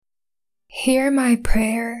Hear my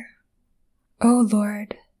prayer, O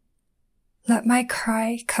Lord. Let my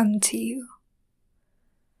cry come to you.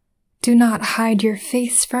 Do not hide your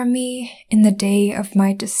face from me in the day of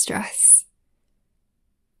my distress.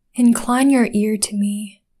 Incline your ear to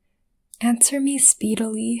me. Answer me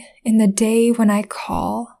speedily in the day when I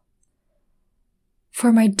call.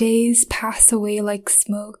 For my days pass away like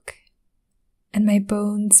smoke, and my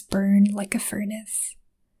bones burn like a furnace.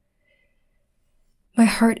 My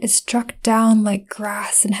heart is struck down like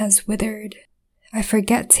grass and has withered. I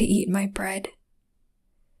forget to eat my bread.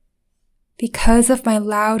 Because of my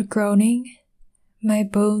loud groaning, my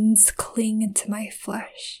bones cling to my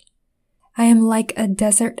flesh. I am like a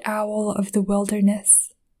desert owl of the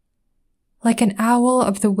wilderness, like an owl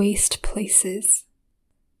of the waste places.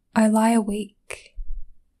 I lie awake.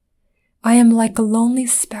 I am like a lonely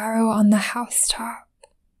sparrow on the housetop.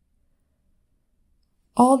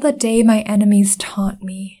 All the day my enemies taunt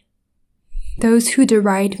me. Those who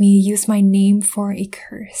deride me use my name for a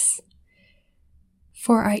curse.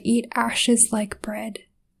 For I eat ashes like bread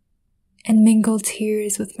and mingle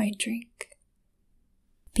tears with my drink.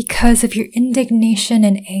 Because of your indignation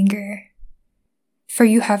and anger, for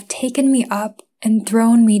you have taken me up and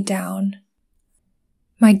thrown me down.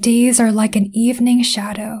 My days are like an evening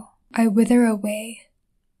shadow. I wither away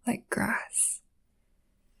like grass.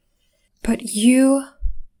 But you,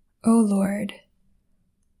 O Lord,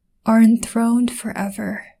 are enthroned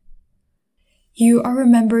forever. You are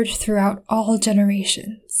remembered throughout all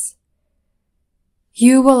generations.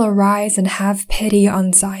 You will arise and have pity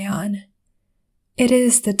on Zion. It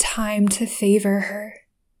is the time to favor her.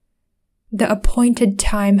 The appointed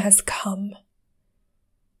time has come.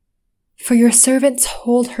 For your servants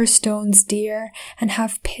hold her stones dear and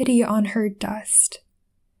have pity on her dust.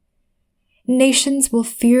 Nations will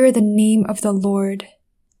fear the name of the Lord,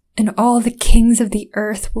 and all the kings of the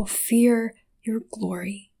earth will fear your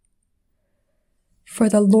glory. For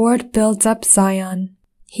the Lord builds up Zion.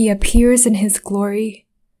 He appears in his glory.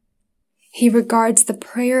 He regards the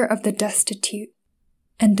prayer of the destitute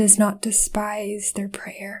and does not despise their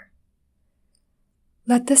prayer.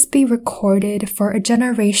 Let this be recorded for a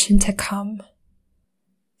generation to come,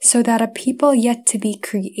 so that a people yet to be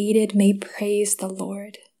created may praise the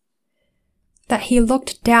Lord. That he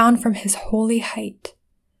looked down from his holy height.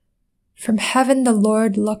 From heaven the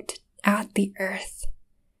Lord looked at the earth,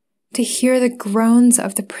 to hear the groans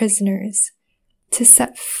of the prisoners, to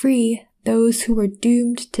set free those who were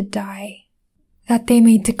doomed to die, that they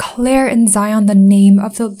may declare in Zion the name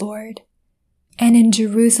of the Lord, and in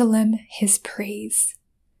Jerusalem his praise.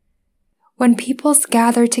 When peoples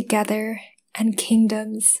gather together and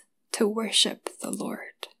kingdoms to worship the Lord.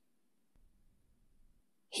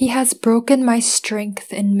 He has broken my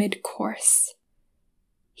strength in mid-course.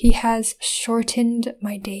 He has shortened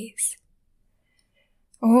my days.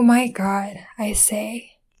 O my God, I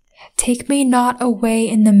say, take me not away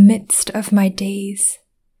in the midst of my days.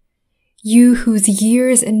 You whose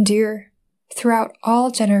years endure throughout all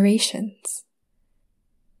generations.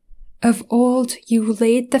 Of old you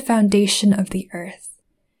laid the foundation of the earth,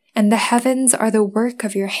 and the heavens are the work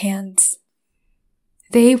of your hands.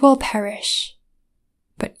 They will perish,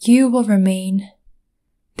 but you will remain.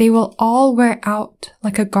 They will all wear out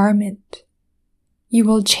like a garment. You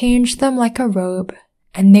will change them like a robe,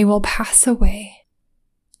 and they will pass away.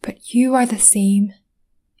 But you are the same,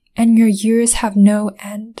 and your years have no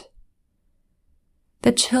end.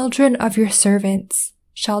 The children of your servants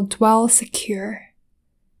shall dwell secure.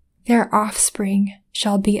 Their offspring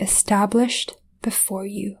shall be established before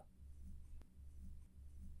you.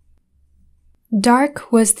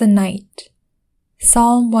 Dark was the night.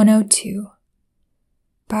 Psalm 102.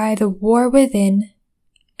 By The War Within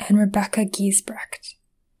and Rebecca Giesbrecht.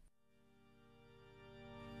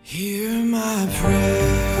 Hear my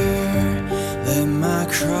prayer, let my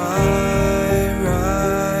cry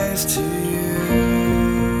rise to you.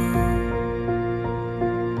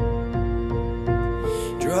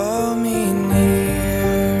 Draw me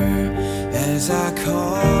near as I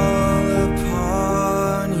call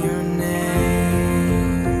upon your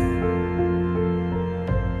name.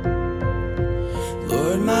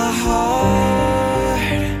 Lord, my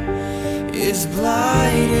heart is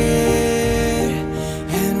blinded.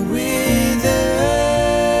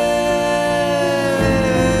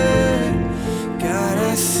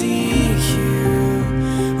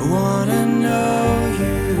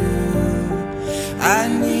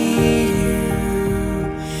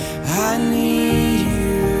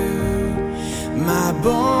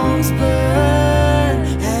 Bones burn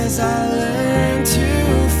as I learn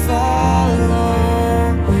to follow.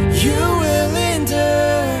 You will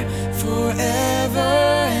endure forever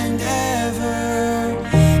and ever.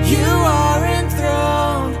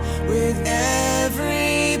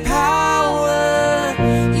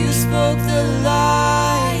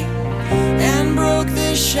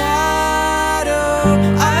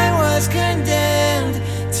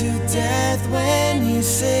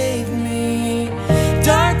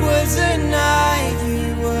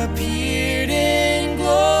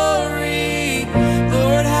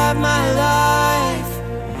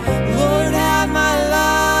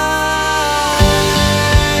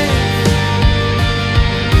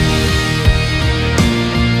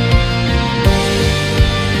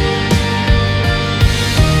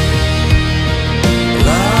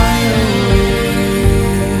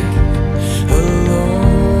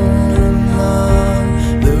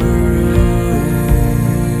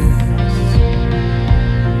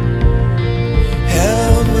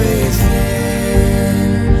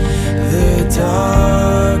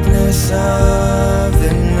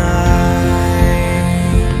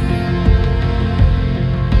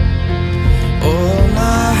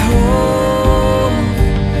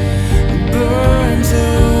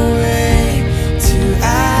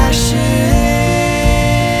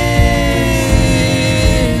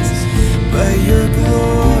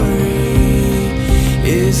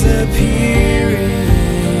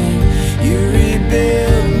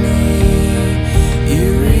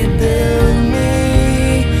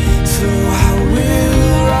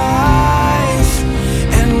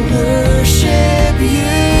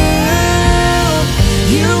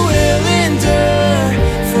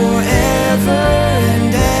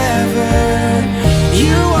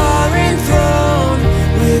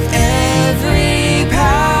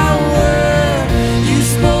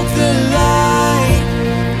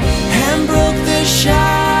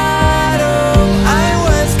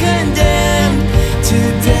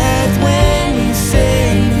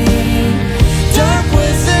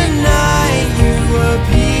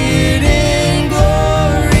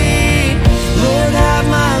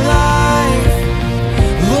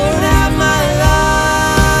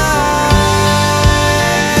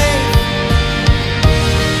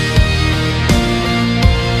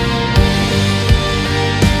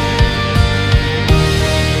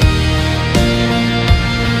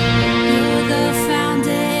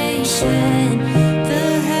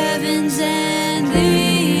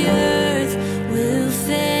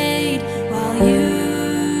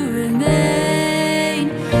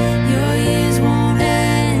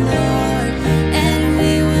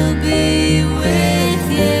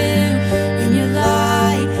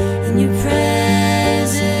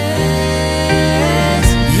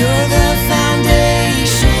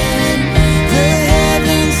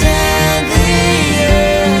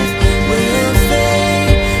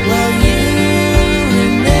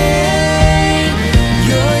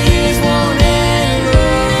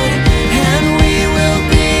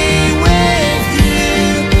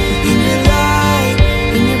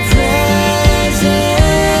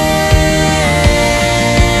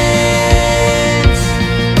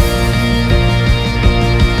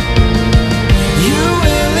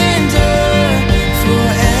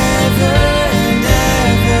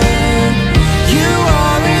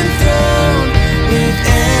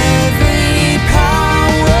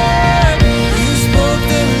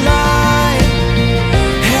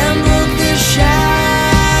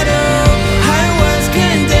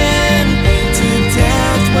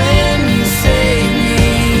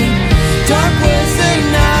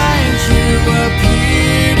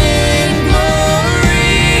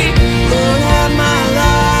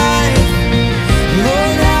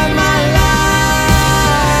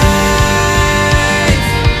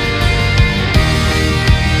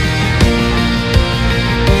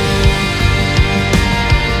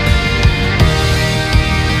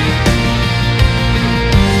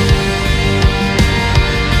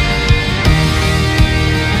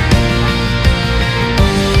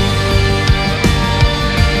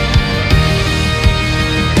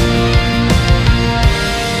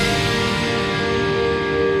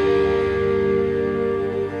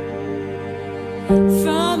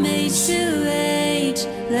 to